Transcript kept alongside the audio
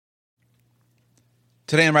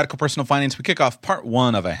Today on Radical Personal Finance, we kick off part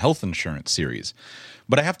one of a health insurance series.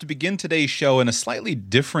 But I have to begin today's show in a slightly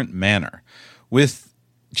different manner with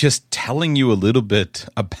just telling you a little bit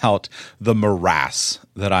about the morass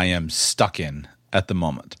that I am stuck in at the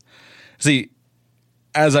moment. See,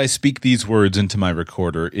 as I speak these words into my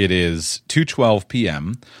recorder, it is 2:12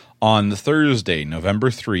 p.m. on Thursday,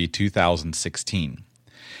 November 3, 2016.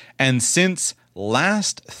 And since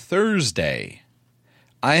last Thursday,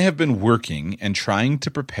 I have been working and trying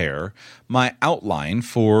to prepare my outline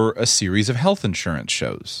for a series of health insurance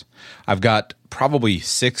shows. I've got probably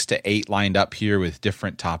 6 to 8 lined up here with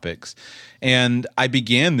different topics, and I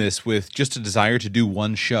began this with just a desire to do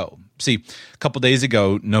one show. See, a couple days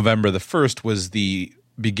ago, November the 1st, was the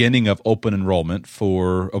beginning of open enrollment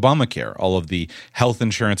for Obamacare. All of the health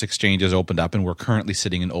insurance exchanges opened up, and we're currently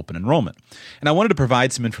sitting in open enrollment. And I wanted to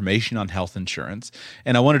provide some information on health insurance,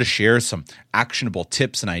 and I wanted to share some actionable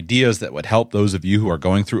tips and ideas that would help those of you who are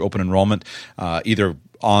going through open enrollment, either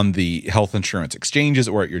on the health insurance exchanges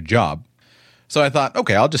or at your job. So I thought,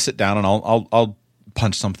 okay, I'll just sit down and I'll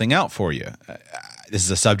punch something out for you. This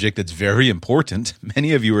is a subject that's very important.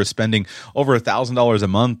 Many of you are spending over $1,000 a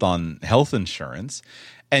month on health insurance,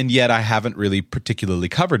 and yet I haven't really particularly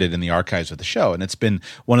covered it in the archives of the show. And it's been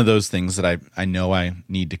one of those things that I know I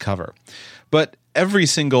need to cover. But every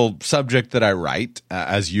single subject that I write,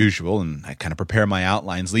 as usual, and I kind of prepare my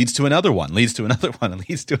outlines, leads to another one, leads to another one, and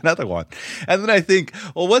leads to another one. And then I think,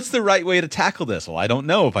 well, what's the right way to tackle this? Well, I don't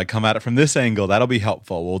know. If I come at it from this angle, that'll be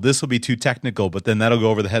helpful. Well, this will be too technical, but then that'll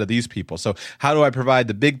go over the head of these people. So how do I provide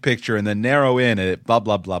the big picture and then narrow in it, blah,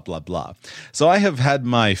 blah, blah, blah, blah. So I have had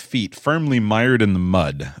my feet firmly mired in the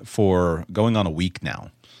mud for going on a week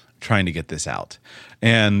now, trying to get this out.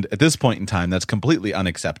 And at this point in time, that's completely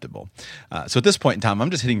unacceptable. So at this point in time, I'm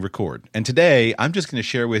just hitting record. And today, I'm just going to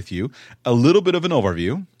share with you a little bit of an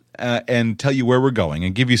overview and tell you where we're going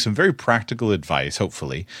and give you some very practical advice,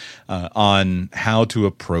 hopefully, on how to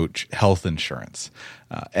approach health insurance.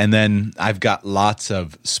 And then I've got lots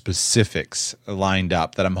of specifics lined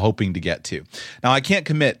up that I'm hoping to get to. Now, I can't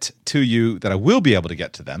commit to you that I will be able to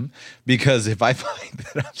get to them, because if I find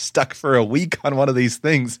that I'm stuck for a week on one of these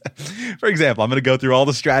things, for example, I'm going to go through all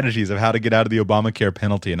the strategies of how to get out of the Obamacare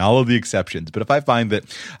penalty and all of the exceptions. But if I find that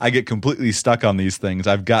I get completely stuck on these things,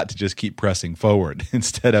 I've got to just keep pressing forward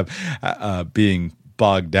instead of being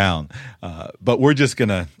bogged down. But we're just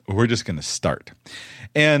gonna start.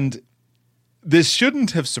 And this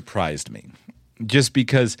shouldn't have surprised me, just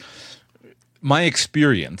because my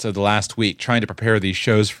experience of the last week trying to prepare these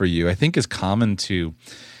shows for you, I think, is common to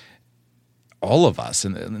all of us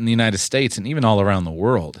in the United States and even all around the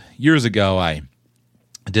world. Years ago, I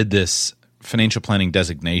did this financial planning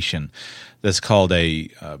designation that's called a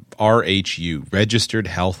RHU, Registered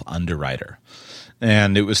Health Underwriter.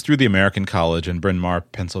 And it was through the American College in Bryn Mawr,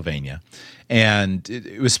 Pennsylvania. And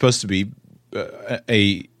it was supposed to be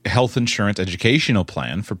a health insurance educational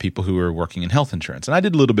plan for people who are working in health insurance. And I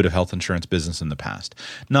did a little bit of health insurance business in the past.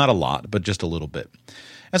 Not a lot, but just a little bit.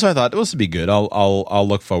 And so I thought, this would be good. I'll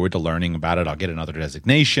look forward to learning about it. I'll get another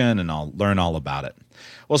designation and I'll learn all about it.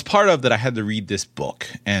 Well, as part of that, I had to read this book,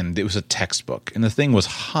 and it was a textbook, and the thing was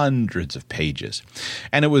hundreds of pages.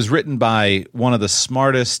 And it was written by one of the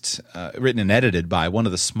smartest, written and edited by one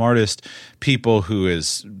of the smartest people who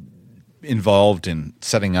is involved in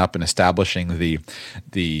setting up and establishing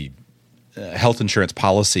the health insurance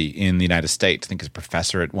policy in the United States. I think he's a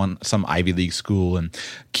professor at some Ivy League school and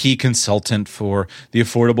key consultant for the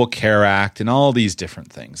Affordable Care Act and all these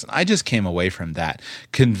different things. And I just came away from that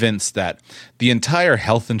convinced that the entire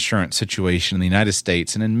health insurance situation in the United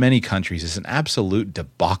States and in many countries is an absolute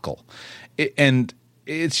debacle.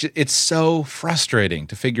 It's so frustrating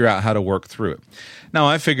to figure out how to work through it. Now,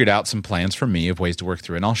 I figured out some plans for me of ways to work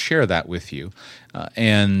through it, and I'll share that with you,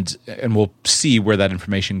 and we'll see where that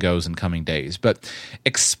information goes in coming days. But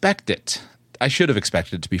expect it. I should have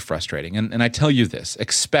expected it to be frustrating, and I tell you this,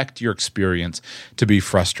 expect your experience to be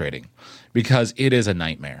frustrating, because it is a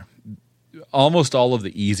nightmare. Almost all of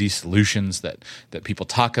the easy solutions that people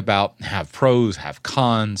talk about have pros, have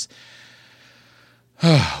cons.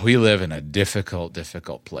 We live in a difficult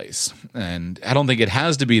place, and I don't think it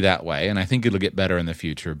has to be that way, and I think it'll get better in the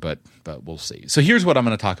future, but we'll see. So here's what I'm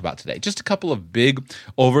going to talk about today. Just a couple of big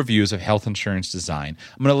overviews of health insurance design.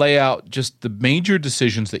 I'm going to lay out just the major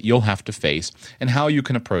decisions that you'll have to face and how you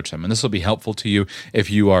can approach them, and this will be helpful to you if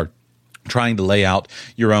you are trying to lay out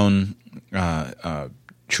your own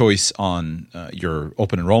choice on your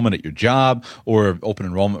open enrollment at your job or open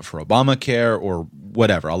enrollment for Obamacare or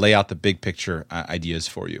whatever. I'll lay out the big picture ideas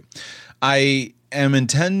for you. I am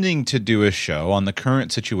intending to do a show on the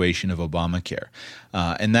current situation of Obamacare.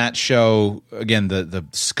 And that show, again, the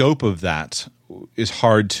scope of that is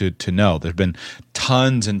hard to know. There have been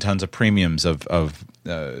tons and tons of tons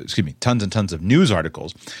and tons of news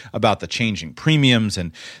articles about the changing premiums,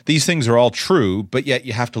 and these things are all true, but yet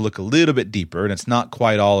you have to look a little bit deeper, and it's not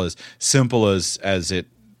quite all as simple as it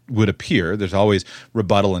would appear. There's always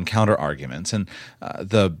rebuttal and counter arguments, and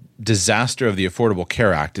the disaster of the Affordable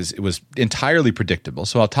Care Act it was entirely predictable.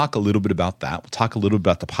 So I'll talk a little bit about that. We'll talk a little bit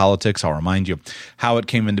about the politics. I'll remind you how it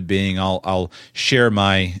came into being. I'll share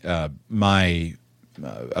my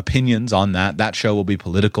opinions on that. That show will be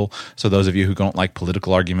political, so those of you who don't like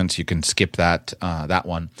political arguments, you can skip that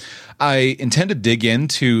one. I intend to dig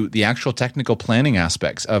into the actual technical planning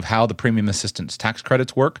aspects of how the premium assistance tax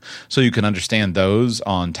credits work, so you can understand those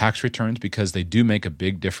on tax returns, because they do make a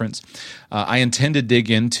big difference. I intend to dig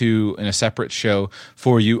into, in a separate show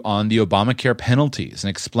for you, on the Obamacare penalties and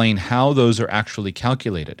explain how those are actually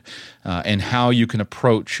calculated, and how you can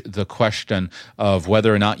approach the question of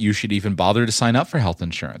whether or not you should even bother to sign up for health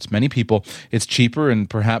insurance. Many people, it's cheaper and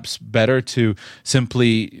perhaps better to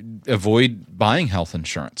simply avoid buying health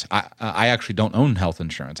insurance. I actually don't own health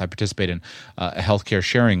insurance. I participate in a healthcare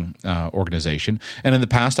sharing organization, and in the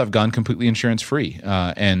past I've gone completely insurance free,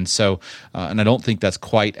 and I don't think that's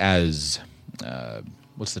quite as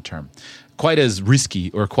what's the term? Quite as risky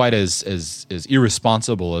or quite as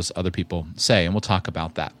irresponsible as other people say, and we'll talk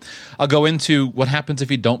about that. I'll go into what happens if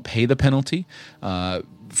you don't pay the penalty.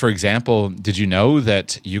 For example, did you know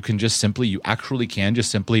that you actually can just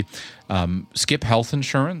simply skip health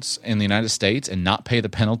insurance in the United States and not pay the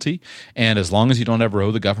penalty? And as long as you don't ever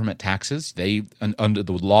owe the government taxes, under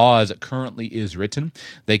the law as it currently is written,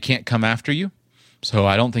 they can't come after you. So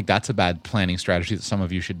I don't think that's a bad planning strategy that some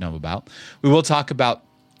of you should know about. We will talk about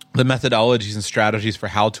the methodologies and strategies for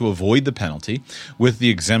how to avoid the penalty with the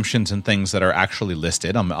exemptions and things that are actually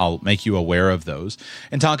listed. I'll make you aware of those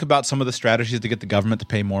and talk about some of the strategies to get the government to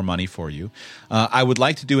pay more money for you. I would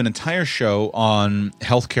like to do an entire show on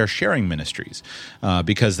healthcare sharing ministries,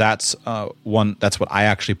 because that's what I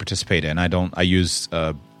actually participate in. I use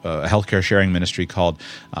a healthcare sharing ministry called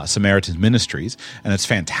Samaritan Ministries, and it's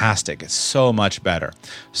fantastic. It's so much better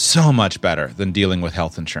than dealing with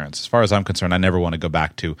health insurance. As far as I'm concerned, I never want to go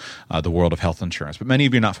back to the world of health insurance. But many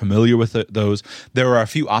of you are not familiar with those. There are a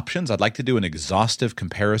few options. I'd like to do an exhaustive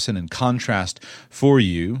comparison and contrast for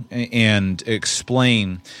you and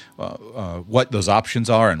explain what those options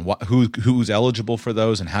are and who's eligible for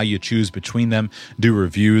those and how you choose between them. Do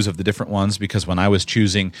reviews of the different ones, because when I was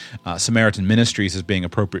choosing Samaritan Ministries as being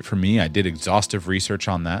appropriate for me, I did exhaustive research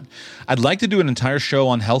on that. I'd like to do an entire show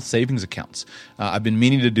on health savings accounts. I've been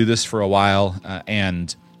meaning to do this for a while,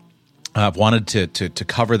 and I've wanted to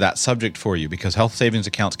cover that subject for you, because health savings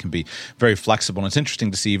accounts can be very flexible. And it's interesting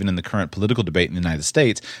to see, even in the current political debate in the United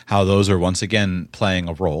States, how those are once again playing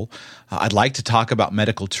a role. I'd like to talk about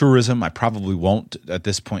medical tourism. I probably won't at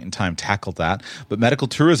this point in time tackle that, but medical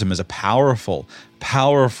tourism is a powerful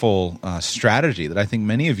strategy that I think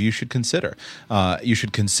many of you should consider. You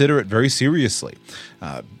should consider it very seriously.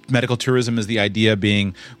 Medical tourism is the idea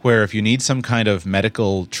being where if you need some kind of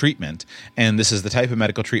medical treatment, and this is the type of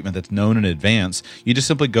medical treatment that's known in advance, you just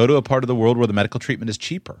simply go to a part of the world where the medical treatment is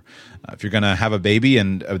cheaper. If you're going to have a baby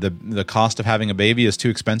and the cost of having a baby is too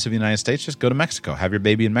expensive in the United States, just go to Mexico. Have your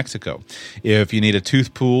baby in Mexico. If you need a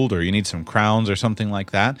tooth pulled or you need some crowns or something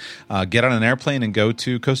like that, get on an airplane and go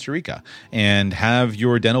to Costa Rica and have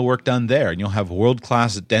your dental work done there. And you'll have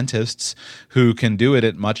world-class dentists who can do it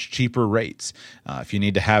at much cheaper rates. If you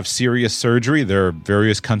need to have serious surgery, there are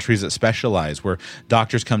various countries that specialize where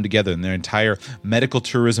doctors come together, and there are entire medical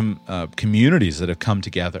tourism communities that have come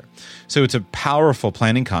together. So it's a powerful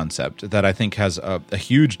planning concept that I think has a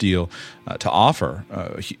huge deal to offer.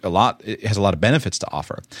 It has a lot of benefits to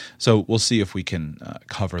offer. So we'll see if we can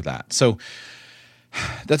cover that. So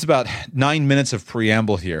that's about 9 minutes of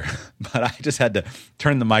preamble here, but I just had to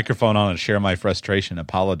turn the microphone on and share my frustration.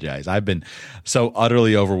 Apologize. I've been so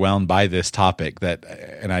utterly overwhelmed by this topic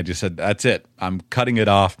and I just said, that's it. I'm cutting it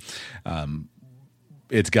off.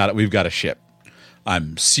 We've got to ship.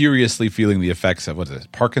 I'm seriously feeling the effects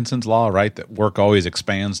of Parkinson's law, right? That work always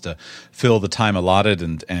expands to fill the time allotted,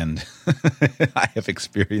 and I have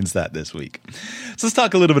experienced that this week. So let's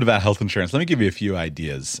talk a little bit about health insurance. Let me give you a few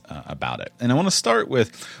ideas about it. And I want to start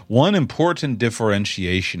with one important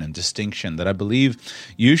differentiation and distinction that I believe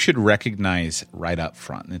you should recognize right up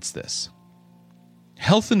front, and it's this.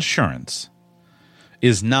 Health insurance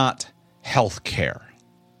is not health care.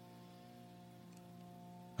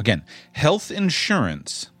 Again, health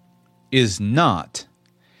insurance is not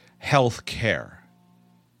health care.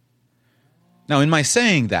 Now, in my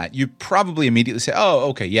saying that, you probably immediately say, oh,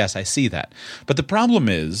 okay, yes, I see that. But the problem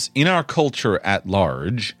is, in our culture at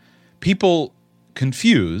large, people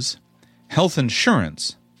confuse health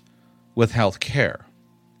insurance with health care.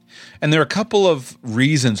 And there are a couple of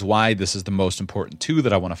reasons why this is the most important, too,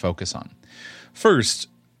 that I want to focus on. First,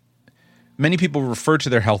 many people refer to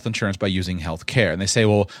their health insurance by using health care, and they say,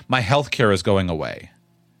 well, my health care is going away.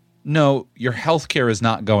 No, your health care is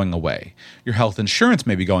not going away. Your health insurance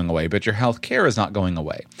may be going away, but your health care is not going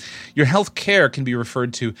away. Your health care can be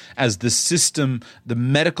referred to as the system, the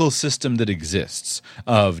medical system that exists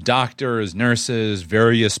of doctors, nurses,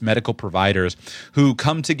 various medical providers who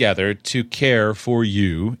come together to care for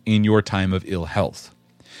you in your time of ill health.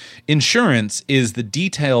 Insurance is the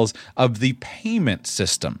details of the payment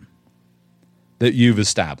system that you've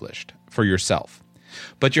established for yourself.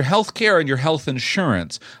 But your health care and your health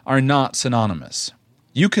insurance are not synonymous.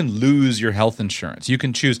 You can lose your health insurance. You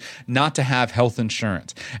can choose not to have health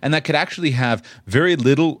insurance. And that could actually have very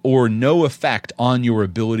little or no effect on your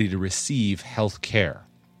ability to receive health care.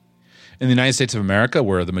 In the United States of America,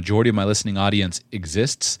 where the majority of my listening audience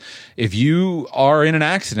exists, if you are in an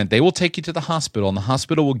accident, they will take you to the hospital, and the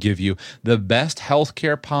hospital will give you the best health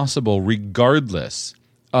care possible regardless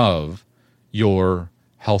of your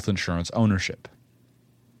health insurance ownership.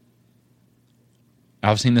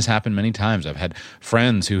 I've seen this happen many times. I've had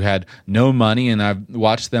friends who had no money, and I've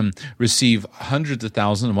watched them receive hundreds of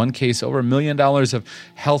thousands, in one case over $1 million of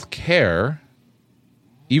health care,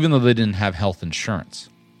 even though they didn't have health insurance.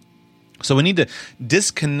 So we need to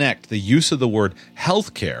disconnect the use of the word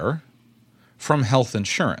health care from health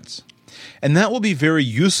insurance. And that will be very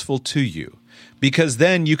useful to you, because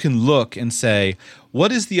then you can look and say,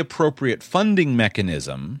 what is the appropriate funding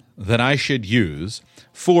mechanism that I should use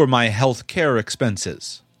for my health care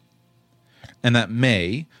expenses? And that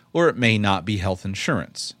may or it may not be health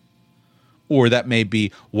insurance. Or that may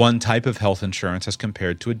be one type of health insurance as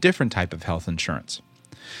compared to a different type of health insurance.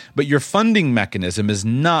 But your funding mechanism is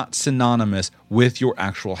not synonymous with your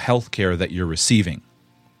actual health care that you're receiving.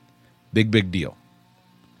 Big deal.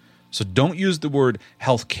 So don't use the word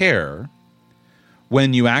health care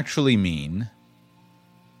when you actually mean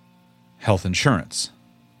health insurance.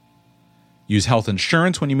 Use health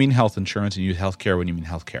insurance when you mean health insurance, and use health care when you mean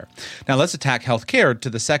health care. Now let's attack health care to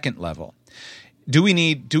the second level. Do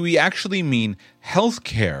we actually mean health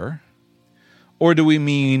care, or do we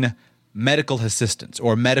mean medical assistance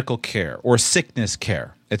or medical care or sickness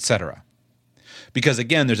care, etc.? Because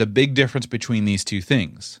again, there's a big difference between these two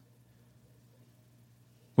things.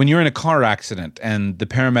 When you're in a car accident and the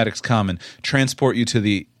paramedics come and transport you to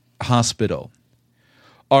the hospital,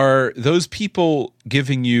 are those people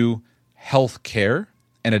giving you health care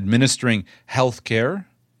and administering health care,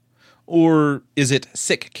 or is it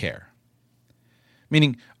sick care?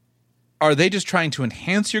 Meaning, are they just trying to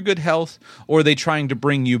enhance your good health, or are they trying to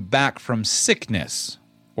bring you back from sickness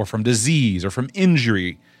or from disease or from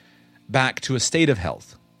injury back to a state of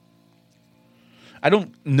health? I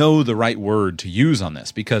don't know the right word to use on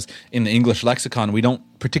this, because in the English lexicon, we don't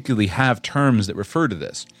particularly have terms that refer to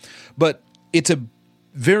this. But it's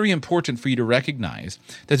very important for you to recognize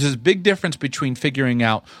that there's a big difference between figuring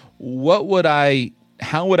out how would I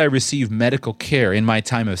receive medical care in my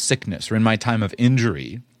time of sickness or in my time of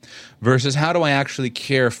injury versus how do I actually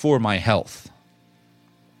care for my health.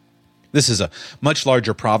 This is a much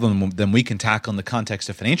larger problem than we can tackle in the context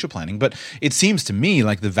of financial planning, but it seems to me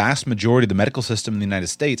like the vast majority of the medical system in the United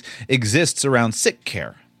States exists around sick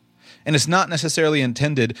care. And it's not necessarily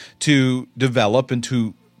intended to develop and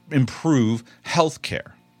to improve health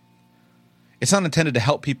care. It's not intended to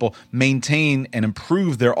help people maintain and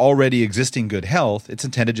improve their already existing good health. It's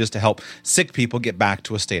intended just to help sick people get back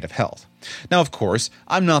to a state of health. Now, of course,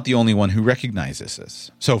 I'm not the only one who recognizes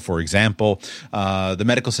this. So, for example, the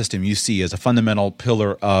medical system you see as a fundamental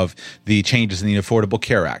pillar of the changes in the Affordable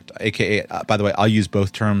Care Act, aka, by the way, I'll use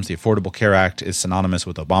both terms. The Affordable Care Act is synonymous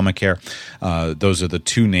with Obamacare. Those are the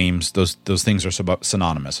two names. Those things are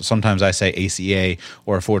synonymous. So sometimes I say ACA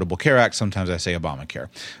or Affordable Care Act. Sometimes I say Obamacare.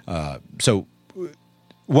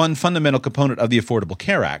 One fundamental component of the Affordable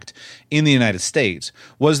Care Act in the United States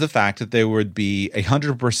was the fact that there would be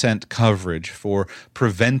 100% coverage for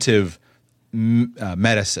preventive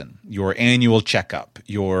medicine, your annual checkup,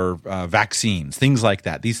 your vaccines, things like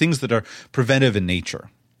that. These things that are preventive in nature.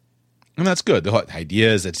 And that's good. The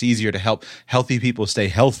idea is it's easier to help healthy people stay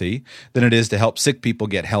healthy than it is to help sick people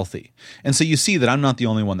get healthy. And so you see that I'm not the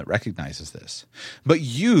only one that recognizes this. But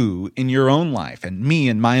you, in your own life, and me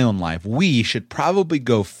in my own life, we should probably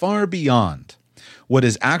go far beyond what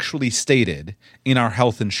is actually stated in our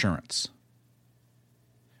health insurance.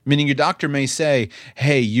 Meaning your doctor may say,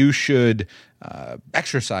 hey, you should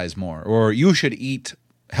exercise more, or you should eat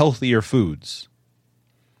healthier foods.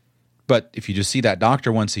 But if you just see that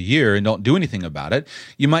doctor once a year and don't do anything about it,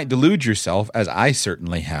 you might delude yourself, as I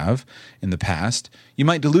certainly have in the past, you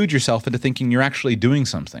might delude yourself into thinking you're actually doing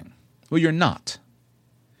something. Well, you're not.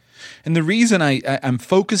 And the reason I'm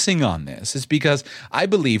focusing on this is because I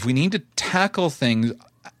believe we need to tackle things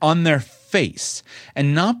on their face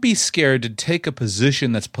and not be scared to take a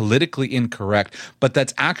position that's politically incorrect, but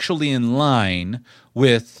that's actually in line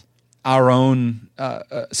with our own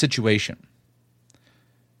situation.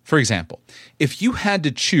 For example, if you had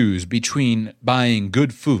to choose between buying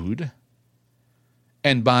good food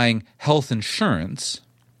and buying health insurance,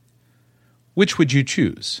 which would you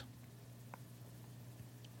choose?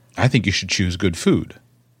 I think you should choose good food.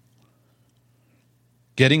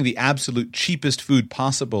 Getting the absolute cheapest food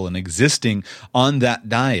possible and existing on that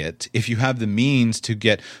diet, if you have the means to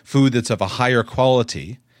get food that's of a higher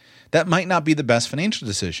quality, that might not be the best financial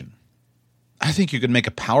decision. I think you could make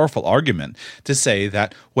a powerful argument to say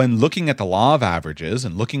that when looking at the law of averages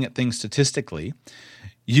and looking at things statistically,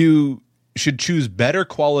 you should choose better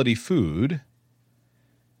quality food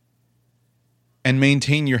and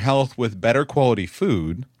maintain your health with better quality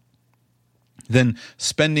food than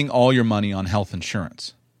spending all your money on health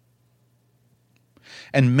insurance.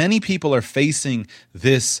 And many people are facing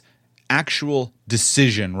this actual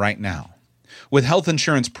decision right now, with health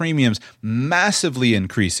insurance premiums massively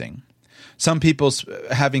increasing. Some people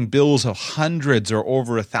having bills of hundreds or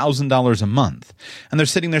over $1,000 a month, and they're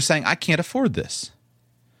sitting there saying, I can't afford this.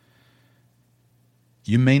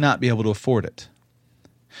 You may not be able to afford it.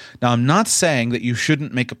 Now, I'm not saying that you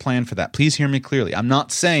shouldn't make a plan for that. Please hear me clearly. I'm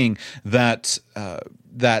not saying that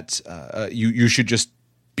you should just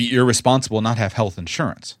be irresponsible and not have health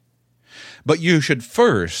insurance. But you should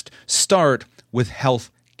first start with health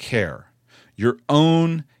care, your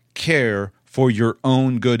own care for your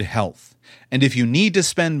own good health. And if you need to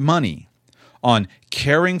spend money on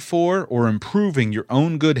caring for or improving your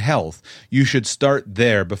own good health, you should start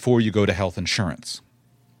there before you go to health insurance.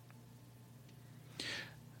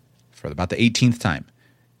 For about the 18th time,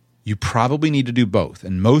 you probably need to do both,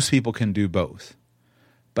 and most people can do both.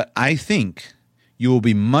 But I think you will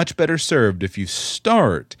be much better served if you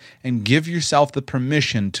start and give yourself the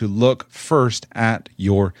permission to look first at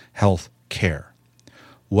your health care.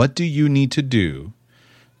 What do you need to do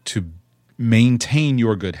to maintain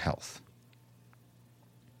your good health?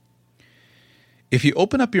 If you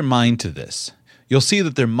open up your mind to this, you'll see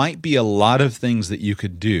that there might be a lot of things that you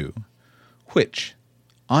could do, which,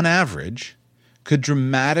 on average, could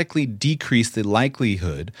dramatically decrease the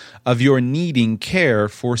likelihood of your needing care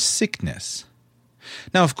for sickness.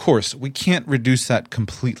 Now, of course, we can't reduce that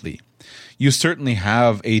completely. You certainly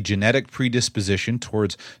have a genetic predisposition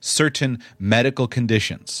towards certain medical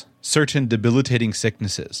conditions, certain debilitating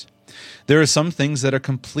sicknesses. There are some things that are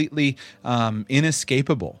completely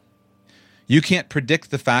inescapable. You can't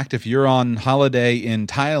predict the fact if you're on holiday in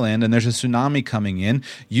Thailand and there's a tsunami coming in,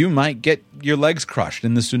 you might get your legs crushed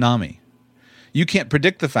in the tsunami. You can't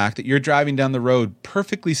predict the fact that you're driving down the road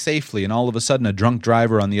perfectly safely and all of a sudden a drunk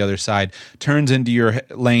driver on the other side turns into your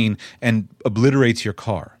lane and obliterates your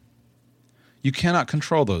car. You cannot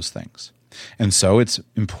control those things. And so it's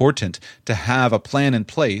important to have a plan in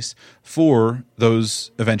place for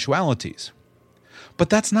those eventualities. But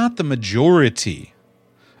that's not the majority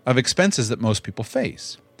of expenses that most people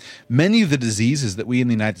face. Many of the diseases that we in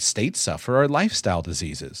the United States suffer are lifestyle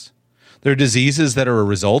diseases. They're diseases that are a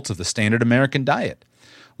result of the standard American diet.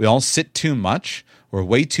 We all sit too much, we're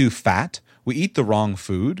way too fat, we eat the wrong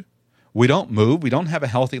food, we don't move, we don't have a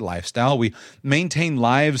healthy lifestyle, we maintain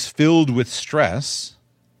lives filled with stress,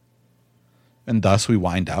 and thus we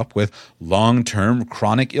wind up with long-term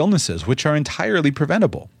chronic illnesses, which are entirely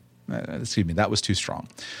preventable. Excuse me, that was too strong.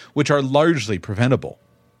 Which are largely preventable.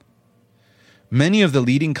 Many of the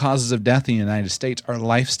leading causes of death in the United States are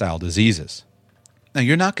lifestyle diseases. Now,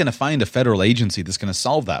 you're not going to find a federal agency that's going to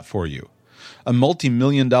solve that for you. A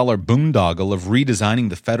multi-million-dollar boondoggle of redesigning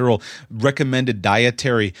the federal recommended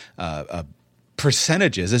dietary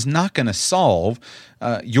percentages is not going to solve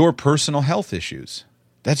your personal health issues.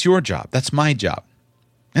 That's your job. That's my job.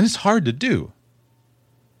 And it's hard to do.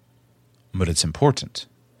 But it's important.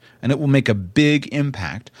 And it will make a big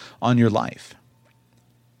impact on your life.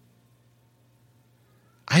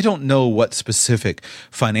 I don't know what specific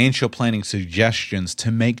financial planning suggestions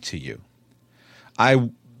to make to you.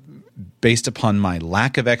 Based upon my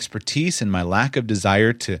lack of expertise and my lack of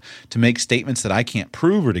desire to make statements that I can't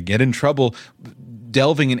prove or to get in trouble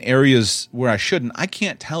delving in areas where I shouldn't, I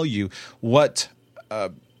can't tell you what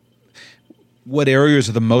what areas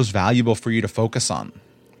are the most valuable for you to focus on.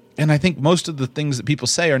 And I think most of the things that people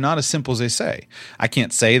say are not as simple as they say. I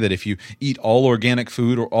can't say that if you eat all organic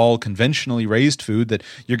food or all conventionally raised food that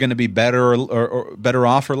you're going to be better or better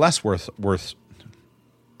off or less worth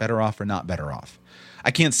better off or not better off.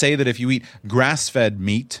 I can't say that if you eat grass-fed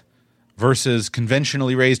meat versus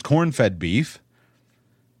conventionally raised corn-fed beef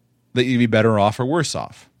that you'd be better off or worse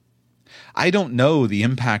off. I don't know the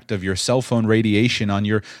impact of your cell phone radiation on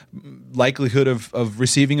your likelihood of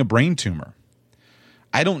receiving a brain tumor.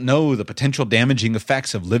 I don't know the potential damaging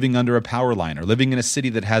effects of living under a power line or living in a city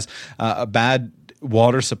that has a bad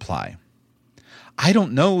water supply. I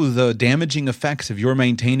don't know the damaging effects of your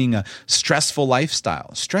maintaining a stressful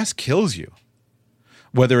lifestyle. Stress kills you,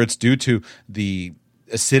 whether it's due to the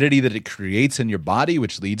acidity that it creates in your body,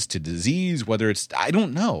 which leads to disease, I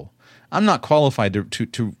don't know. I'm not qualified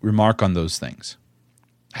to remark on those things.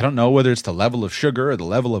 I don't know whether it's the level of sugar or the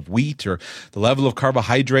level of wheat or the level of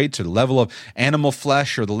carbohydrates or the level of animal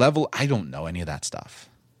flesh or I don't know any of that stuff.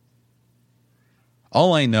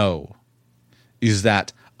 All I know is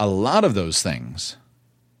that a lot of those things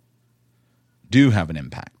do have an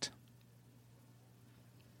impact.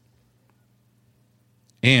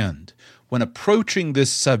 And when approaching this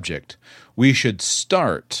subject, we should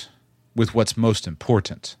start with what's most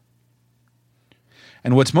important.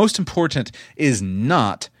 And what's most important is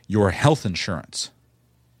not your health insurance.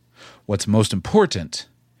 What's most important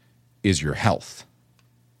is your health.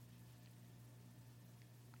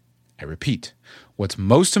 I repeat, what's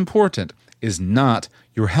most important is not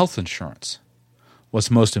your health insurance. What's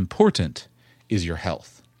most important is your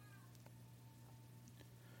health.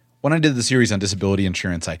 When I did the series on disability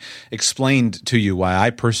insurance, I explained to you why I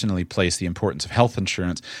personally place the importance of health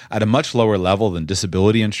insurance at a much lower level than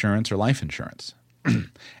disability insurance or life insurance.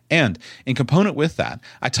 And in component with that,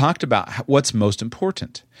 I talked about what's most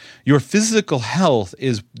important. Your physical health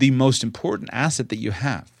is the most important asset that you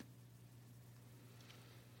have.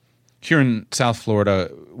 Here in South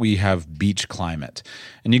Florida, we have beach climate.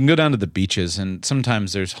 And you can go down to the beaches, and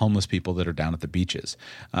sometimes there's homeless people that are down at the beaches.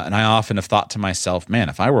 And I often have thought to myself, man,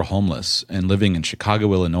 if I were homeless and living in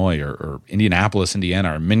Chicago, Illinois, or Indianapolis,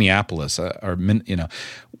 Indiana, or Minneapolis,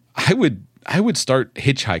 I would start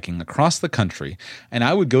hitchhiking across the country, and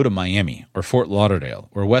I would go to Miami or Fort Lauderdale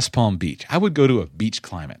or West Palm Beach. I would go to a beach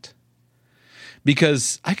climate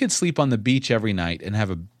because I could sleep on the beach every night and have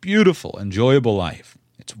a beautiful, enjoyable life.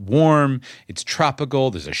 It's warm, it's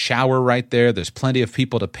tropical, there's a shower right there, there's plenty of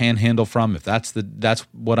people to panhandle from if that's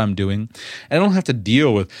what I'm doing. And I don't have to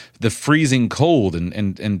deal with the freezing cold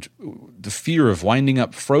and the fear of winding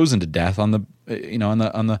up frozen to death on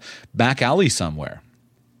the back alley somewhere.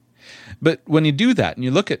 But when you do that, and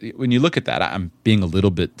when you look at that, I'm being a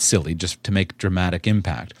little bit silly just to make dramatic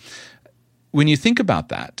impact. When you think about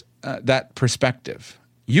that perspective,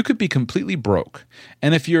 you could be completely broke.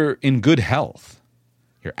 And if you're in good health,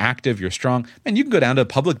 you're active, you're strong, man, you can go down to a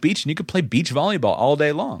public beach and you could play beach volleyball all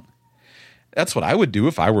day long. That's what I would do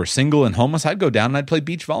if I were single and homeless. I'd go down and I'd play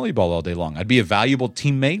beach volleyball all day long. I'd be a valuable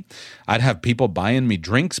teammate. I'd have people buying me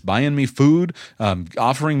drinks, buying me food,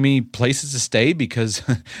 offering me places to stay because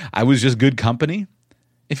I was just good company.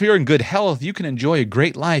 If you're in good health, you can enjoy a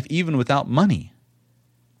great life even without money.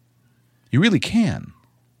 You really can.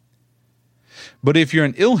 But if you're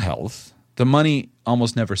in ill health, the money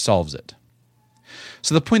almost never solves it.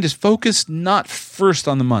 So the point is focus not first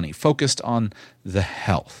on the money, focused on the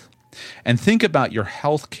health. And think about your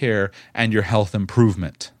health care and your health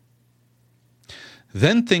improvement.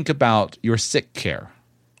 Then think about your sick care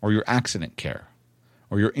or your accident care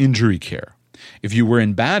or your injury care. If you were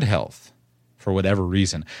in bad health for whatever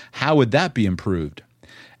reason, how would that be improved?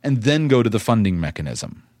 And then go to the funding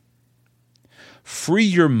mechanism. Free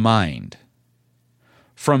your mind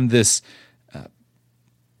from this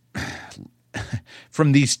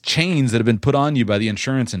from these chains that have been put on you by the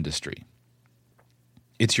insurance industry.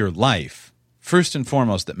 It's your life, first and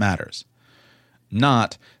foremost, that matters,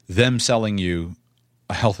 not them selling you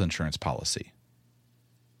a health insurance policy.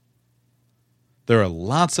 There are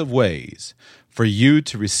lots of ways for you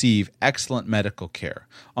to receive excellent medical care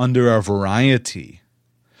under a variety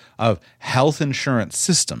of health insurance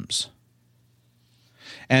systems.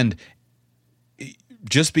 And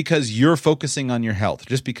just because you're focusing on your health,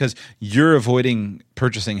 just because you're avoiding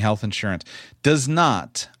purchasing health insurance, does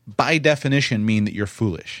not, by definition, mean that you're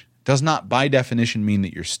foolish. Does not, by definition, mean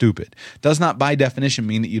that you're stupid. Does not, by definition,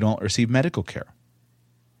 mean that you don't receive medical care.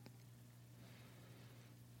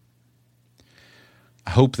 I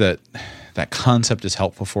hope that concept is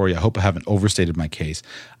helpful for you. I hope I haven't overstated my case.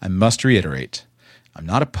 I must reiterate, I'm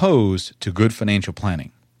not opposed to good financial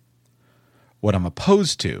planning. What I'm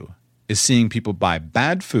opposed to is seeing people buy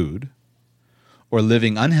bad food or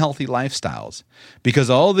living unhealthy lifestyles because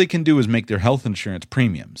all they can do is make their health insurance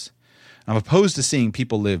premiums. I'm opposed to seeing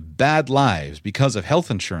people live bad lives because of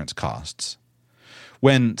health insurance costs,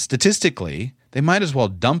 when statistically, they might as well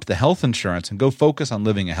dump the health insurance and go focus on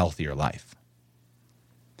living a healthier life.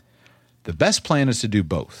 The best plan is to do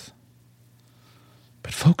both,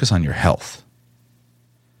 but focus on your health.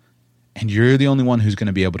 And you're the only one who's going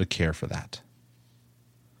to be able to care for that.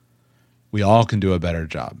 We all can do a better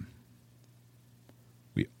job.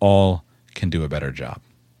 We all can do a better job.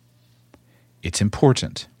 It's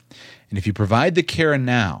important. And if you provide the care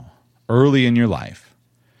now, early in your life,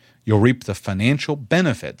 you'll reap the financial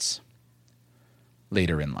benefits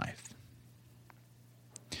later in life.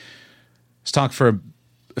 Let's talk for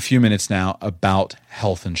a few minutes now about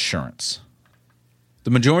health insurance.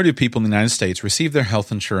 The majority of people in the United States receive their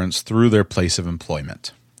health insurance through their place of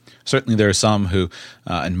employment. Certainly there are some who,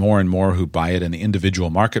 and more who buy it in the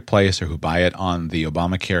individual marketplace or who buy it on the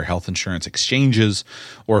Obamacare health insurance exchanges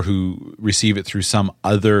or who receive it through some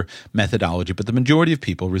other methodology. But the majority of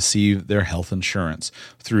people receive their health insurance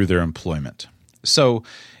through their employment. So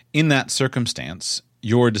in that circumstance,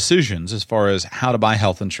 your decisions as far as how to buy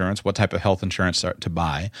health insurance, what type of health insurance to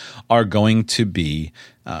buy, are going to be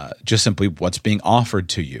just simply what's being offered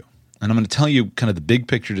to you. And I'm going to tell you kind of the big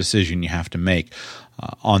picture decision you have to make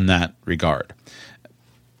on that regard.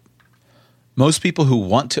 Most people who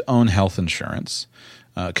want to own health insurance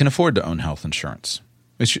can afford to own health insurance.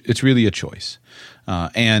 It's really a choice.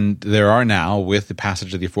 And there are now, with the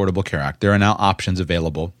passage of the Affordable Care Act, there are now options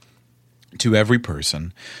available to every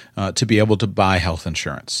person to be able to buy health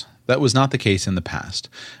insurance. That was not the case in the past.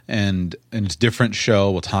 And in a different show,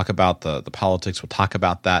 we'll talk about the politics. We'll talk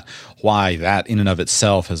about that, why that in and of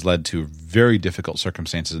itself has led to very difficult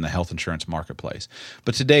circumstances in the health insurance marketplace.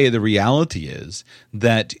 But today, the reality is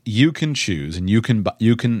that you can choose and you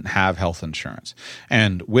can have health insurance.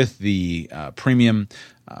 And with the premium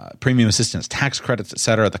assistance, tax credits, et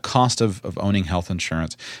cetera, the cost of owning health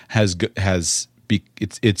insurance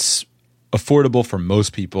it's affordable for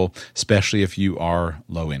most people, especially if you are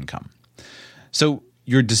low income. So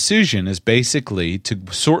your decision is basically to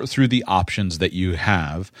sort through the options that you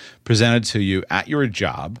have presented to you at your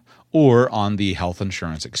job or on the health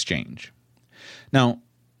insurance exchange. Now,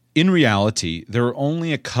 in reality, there are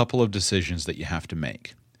only a couple of decisions that you have to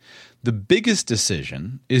make. The biggest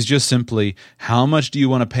decision is just simply how much do you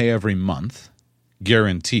want to pay every month,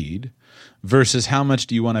 guaranteed, versus how much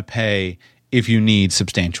do you want to pay if you need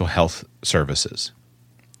substantial health services.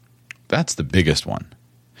 That's the biggest one.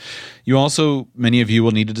 You also, many of you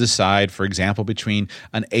will need to decide, for example, between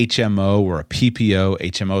an HMO or a PPO.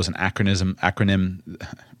 HMO is an acronym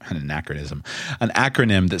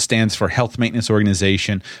that stands for Health Maintenance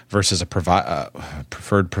Organization versus a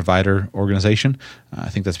preferred provider organization. I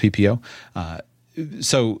think that's PPO.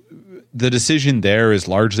 So the decision there is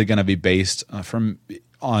largely going to be based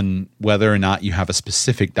on whether or not you have a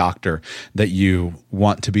specific doctor that you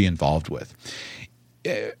want to be involved with,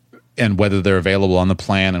 and whether they're available on the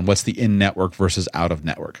plan, and what's the in-network versus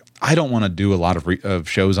out-of-network. I don't want to do a lot of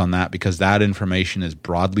shows on that because that information is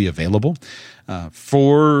broadly available.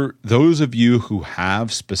 For those of you who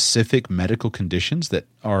have specific medical conditions that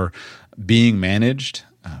are being managed,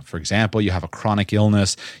 for example, you have a chronic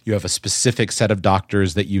illness, you have a specific set of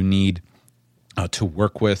doctors that you need to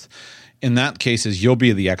work with. In that cases, you'll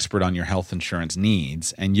be the expert on your health insurance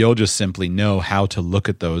needs, and you'll just simply know how to look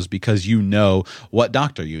at those because you know what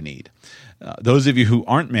doctor you need. Those of you who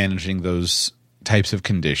aren't managing those types of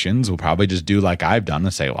conditions will probably just do like I've done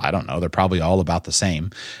and say, well, I don't know, they're probably all about the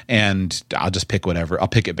same, and I'll just pick whatever. I'll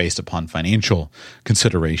pick it based upon financial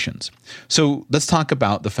considerations. So let's talk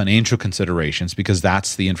about the financial considerations because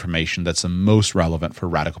that's the information that's the most relevant for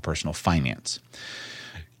Radical Personal Finance.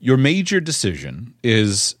 Your major decision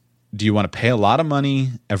is, do you want to pay a lot of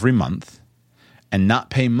money every month and not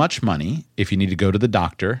pay much money if you need to go to the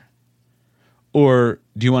doctor? Or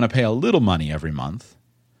do you want to pay a little money every month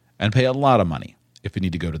and pay a lot of money if you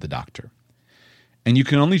need to go to the doctor? And you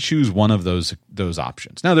can only choose one of those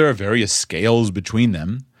options. Now, there are various scales between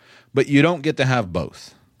them, but you don't get to have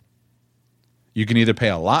both. You can either pay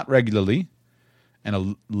a lot regularly and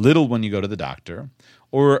a little when you go to the doctor,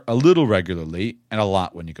 or a little regularly and a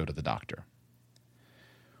lot when you go to the doctor.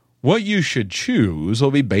 What you should choose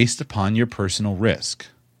will be based upon your personal risk.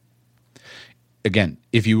 Again,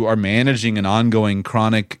 if you are managing an ongoing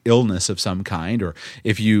chronic illness of some kind, or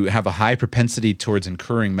if you have a high propensity towards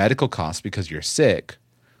incurring medical costs because you're sick,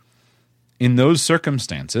 in those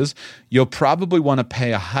circumstances, you'll probably want to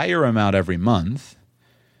pay a higher amount every month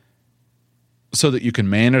so that you can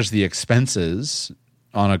manage the expenses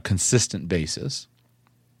on a consistent basis,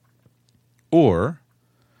 or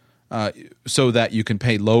so that you can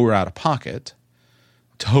pay lower out of pocket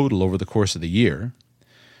total over the course of the year,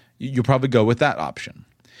 you'll probably go with that option.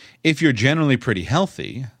 If you're generally pretty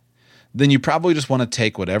healthy, then you probably just want to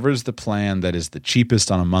take whatever is the plan that is the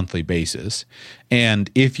cheapest on a monthly basis.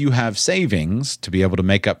 And if you have savings to be able to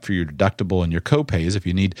make up for your deductible and your copays, if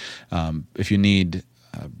you need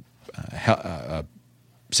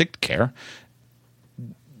sick care,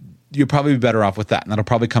 you'll probably be better off with that, and that'll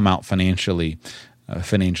probably come out financially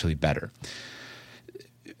better.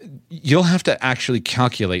 You'll have to actually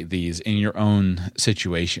calculate these in your own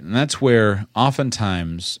situation, and that's where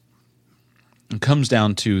oftentimes it comes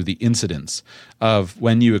down to the incidence of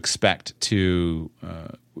when you expect to,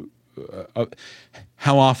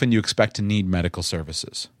 how often you expect to need medical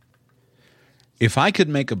services. If I could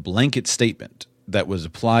make a blanket statement that was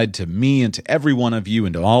applied to me and to every one of you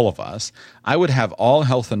and to all of us, I would have all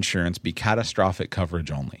health insurance be catastrophic coverage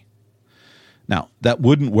only. Now, that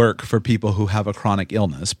wouldn't work for people who have a chronic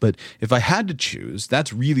illness, but if I had to choose,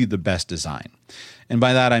 that's really the best design. And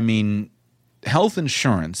by that I mean health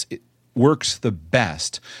insurance works the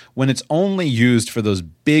best when it's only used for those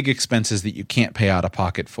big expenses that you can't pay out of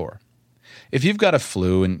pocket for. If you've got the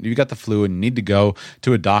flu and you need to go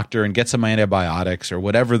to a doctor and get some antibiotics or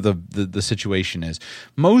whatever the situation is,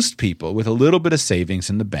 most people with a little bit of savings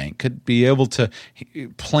in the bank could be able to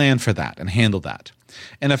plan for that and handle that.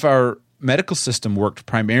 And if our medical system worked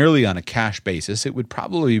primarily on a cash basis, it would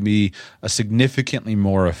probably be a significantly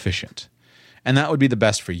more efficient. And that would be the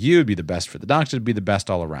best for you, it'd be the best for the doctor, it'd be the best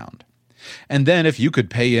all around. And then if you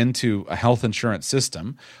could pay into a health insurance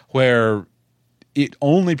system where it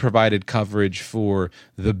only provided coverage for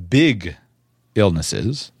the big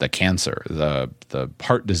illnesses, the cancer, the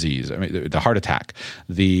heart disease, the heart attack,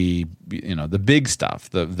 the big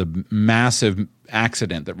stuff, the massive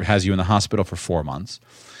accident that has you in the hospital for 4 months,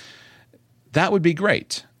 that would be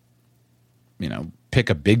great. Pick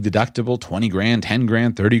a big deductible, 20 grand, 10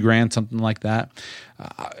 grand, 30 grand, something like that.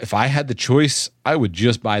 If I had the choice, I would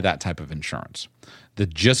just buy that type of insurance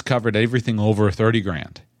that just covered everything over 30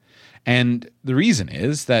 grand. And the reason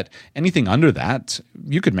is that anything under that,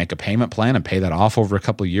 you could make a payment plan and pay that off over a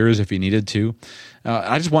couple of years if you needed to.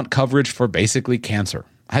 I just want coverage for basically cancer.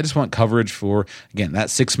 I just want coverage for, again, that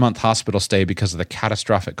 6-month hospital stay because of the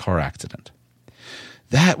catastrophic car accident.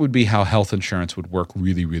 That would be how health insurance would work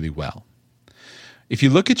really, really well. If you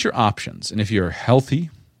look at your options, and if you're healthy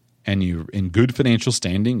and you're in good financial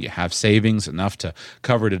standing, you have savings enough to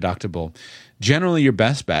cover deductible, generally your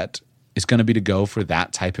best bet is going to be to go for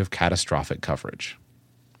that type of catastrophic coverage.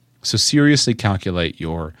 So seriously calculate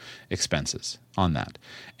your expenses on that.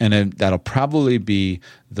 And then that'll probably be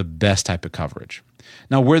the best type of coverage.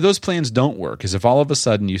 Now, where those plans don't work is if all of a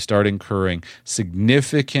sudden you start incurring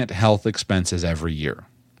significant health expenses every year.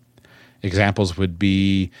 Examples would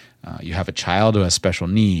be you have a child who has special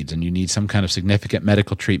needs and you need some kind of significant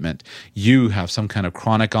medical treatment. You have some kind of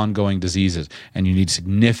chronic ongoing diseases and you need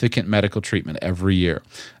significant medical treatment every year.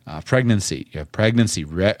 Pregnancy, you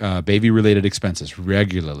have baby-related expenses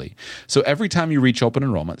regularly. So every time you reach open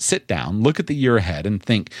enrollment, sit down, look at the year ahead and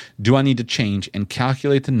think, do I need to change, and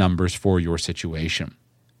calculate the numbers for your situation.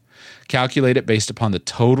 Calculate it based upon the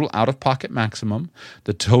total out-of-pocket maximum,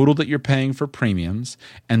 the total that you're paying for premiums,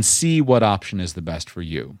 and see what option is the best for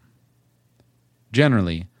you.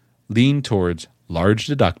 Generally, lean towards large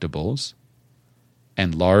deductibles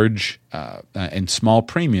and large and small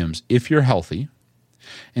premiums if you're healthy.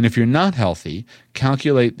 And if you're not healthy,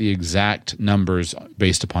 calculate the exact numbers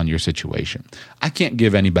based upon your situation. I can't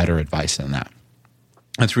give any better advice than that.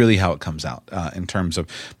 That's really how it comes out in terms of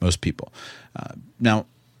most people. Now,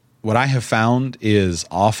 what I have found is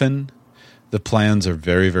often the plans are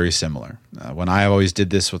very, very similar. When I always did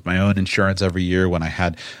this with my own insurance every year, when I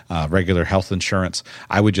had regular health insurance,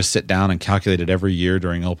 I would just sit down and calculate it every year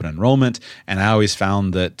during open enrollment. And I always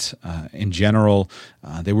found that in general,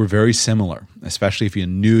 they were very similar, especially if you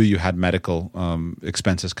knew you had medical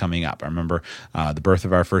expenses coming up. I remember the birth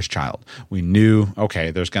of our first child. We knew,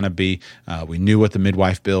 okay, there's going to be, we knew what the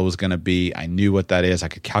midwife bill was going to be. I knew what that is. I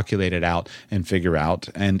could calculate it out and figure out.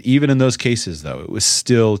 And even in those cases, though, it was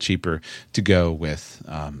still cheaper to go with,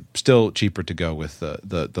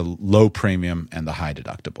 the low premium and the high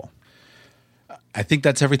deductible. I think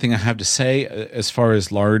that's everything I have to say as far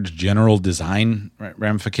as large general design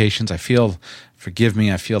ramifications. Forgive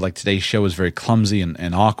me, I feel like today's show is very clumsy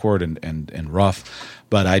and awkward and rough,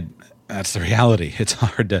 but That's the reality. It's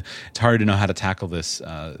hard to know how to tackle this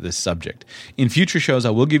subject. In future shows, I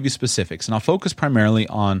will give you specifics, and I'll focus primarily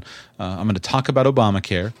on. I'm going to talk about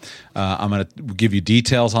Obamacare. I'm going to give you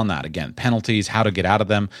details on that. Again, penalties, how to get out of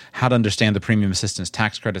them, how to understand the premium assistance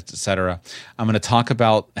tax credits, etc. I'm going to talk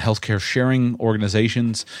about healthcare sharing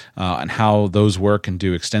organizations and how those work, and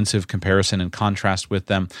do extensive comparison and contrast with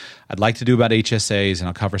them. I'd like to do about HSAs, and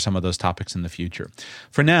I'll cover some of those topics in the future.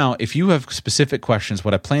 For now, if you have specific questions,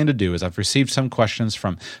 what I plan to do is I've received some questions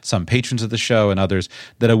from some patrons of the show and others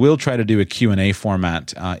that I will try to do a Q&A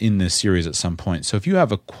format in this series at some point. So if you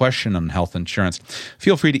have a question on health insurance,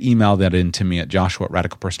 feel free to email that in to me at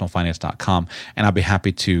joshua@radicalpersonalfinance.com, and I'll be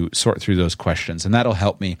happy to sort through those questions, and that'll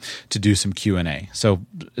help me to do some Q&A. So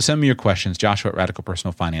send me your questions,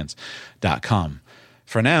 joshua@radicalpersonalfinance.com.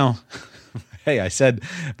 For now, hey, I said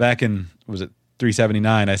back in, was it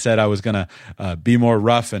 379, I said I was going to be more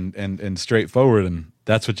rough and straightforward, and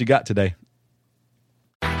that's what you got today.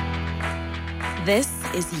 This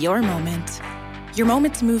is your moment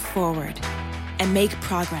to move forward and make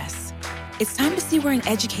progress. It's time to see where an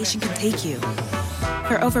education can take you.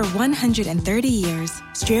 For over 130 years,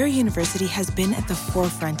 Strayer University has been at the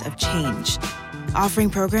forefront of change, offering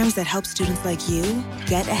programs that help students like you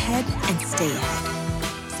get ahead and stay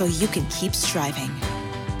ahead, so you can keep striving.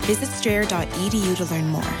 Visit strayer.edu to learn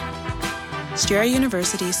more. Strayer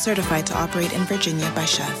University is certified to operate in Virginia by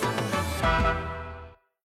Chef.